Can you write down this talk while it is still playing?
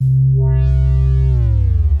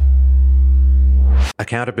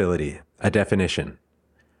Accountability, a definition.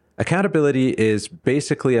 Accountability is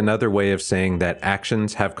basically another way of saying that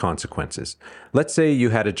actions have consequences. Let's say you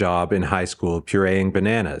had a job in high school pureeing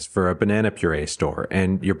bananas for a banana puree store,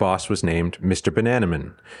 and your boss was named Mr.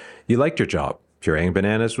 Bananaman. You liked your job. Pureeing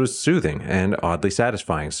bananas was soothing and oddly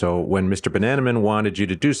satisfying, so when Mr. Bananaman wanted you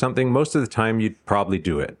to do something, most of the time you'd probably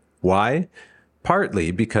do it. Why? Partly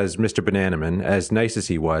because Mr. Bananaman, as nice as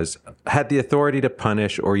he was, had the authority to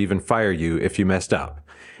punish or even fire you if you messed up.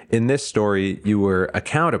 In this story, you were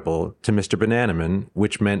accountable to Mr. Bananaman,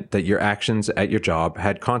 which meant that your actions at your job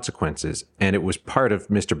had consequences, and it was part of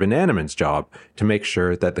Mr. Bananaman's job to make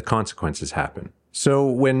sure that the consequences happen. So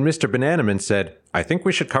when Mr. Bananaman said, "I think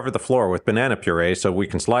we should cover the floor with banana puree so we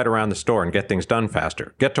can slide around the store and get things done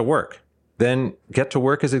faster. Get to work." Then get to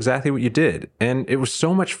work is exactly what you did. And it was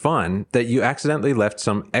so much fun that you accidentally left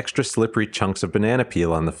some extra slippery chunks of banana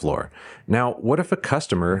peel on the floor. Now, what if a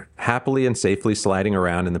customer, happily and safely sliding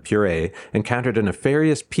around in the puree, encountered a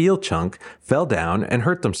nefarious peel chunk, fell down, and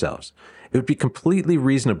hurt themselves? It would be completely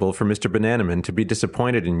reasonable for Mr. Bananaman to be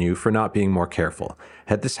disappointed in you for not being more careful.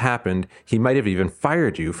 Had this happened, he might have even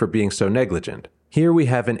fired you for being so negligent. Here we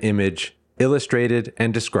have an image illustrated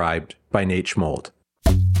and described by Nate Schmold.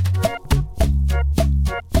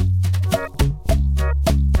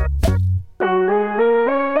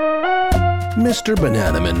 Mr.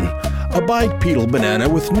 Bananaman, a bipedal banana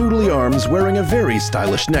with noodly arms wearing a very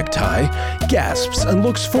stylish necktie, gasps and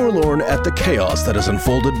looks forlorn at the chaos that has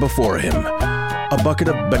unfolded before him. A bucket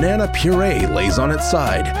of banana puree lays on its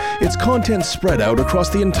side, its contents spread out across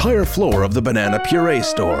the entire floor of the banana puree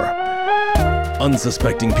store.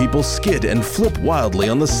 Unsuspecting people skid and flip wildly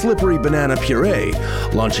on the slippery banana puree,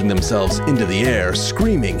 launching themselves into the air,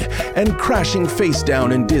 screaming, and crashing face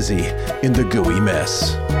down and dizzy in the gooey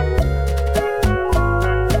mess.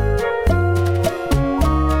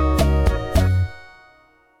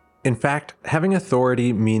 In fact, having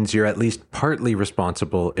authority means you're at least partly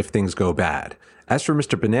responsible if things go bad. As for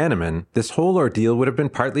Mr. Bananaman, this whole ordeal would have been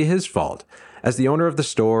partly his fault. As the owner of the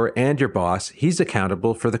store and your boss, he's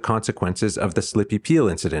accountable for the consequences of the slippy peel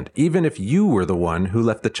incident, even if you were the one who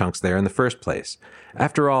left the chunks there in the first place.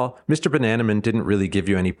 After all, Mr. Bananaman didn't really give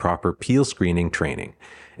you any proper peel screening training.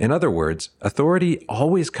 In other words, authority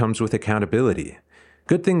always comes with accountability.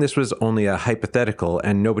 Good thing this was only a hypothetical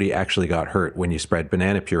and nobody actually got hurt when you spread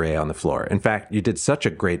banana puree on the floor. In fact, you did such a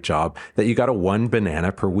great job that you got a 1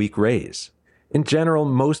 banana per week raise. In general,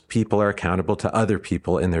 most people are accountable to other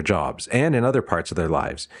people in their jobs and in other parts of their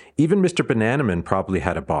lives. Even Mr. Bananaman probably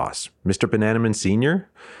had a boss. Mr. Bananaman Sr.?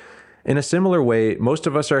 In a similar way, most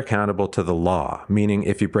of us are accountable to the law, meaning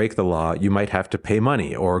if you break the law, you might have to pay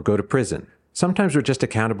money or go to prison. Sometimes we're just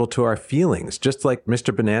accountable to our feelings, just like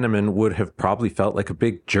Mr. Bananaman would have probably felt like a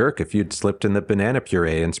big jerk if you'd slipped in the banana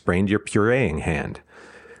puree and sprained your pureeing hand.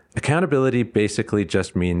 Accountability basically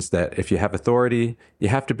just means that if you have authority, you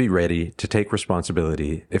have to be ready to take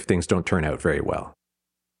responsibility if things don't turn out very well.